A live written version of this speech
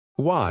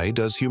Why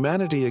does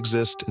humanity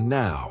exist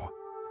now,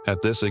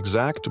 at this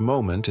exact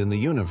moment in the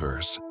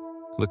universe?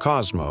 The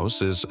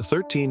cosmos is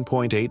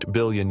 13.8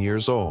 billion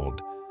years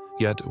old,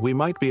 yet we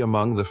might be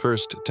among the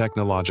first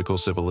technological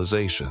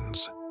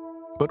civilizations.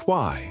 But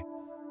why?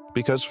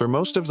 Because for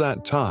most of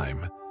that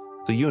time,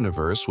 the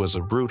universe was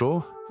a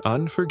brutal,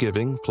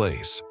 unforgiving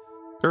place.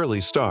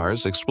 Early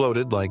stars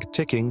exploded like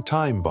ticking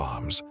time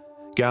bombs.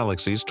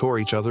 Galaxies tore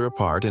each other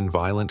apart in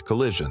violent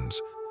collisions.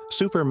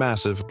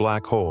 Supermassive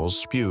black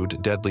holes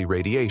spewed deadly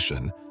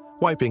radiation,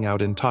 wiping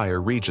out entire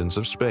regions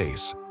of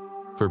space.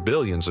 For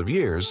billions of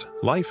years,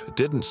 life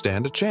didn't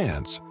stand a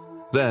chance.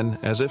 Then,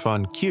 as if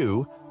on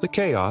cue, the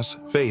chaos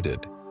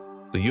faded.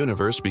 The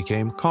universe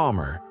became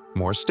calmer,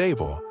 more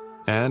stable,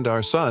 and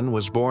our sun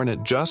was born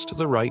at just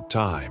the right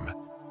time.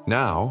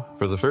 Now,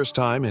 for the first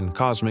time in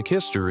cosmic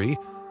history,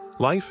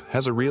 life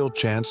has a real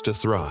chance to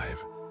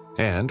thrive.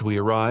 And we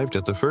arrived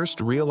at the first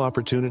real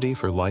opportunity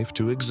for life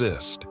to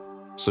exist.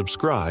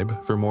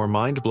 Subscribe for more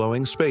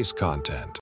mind-blowing space content.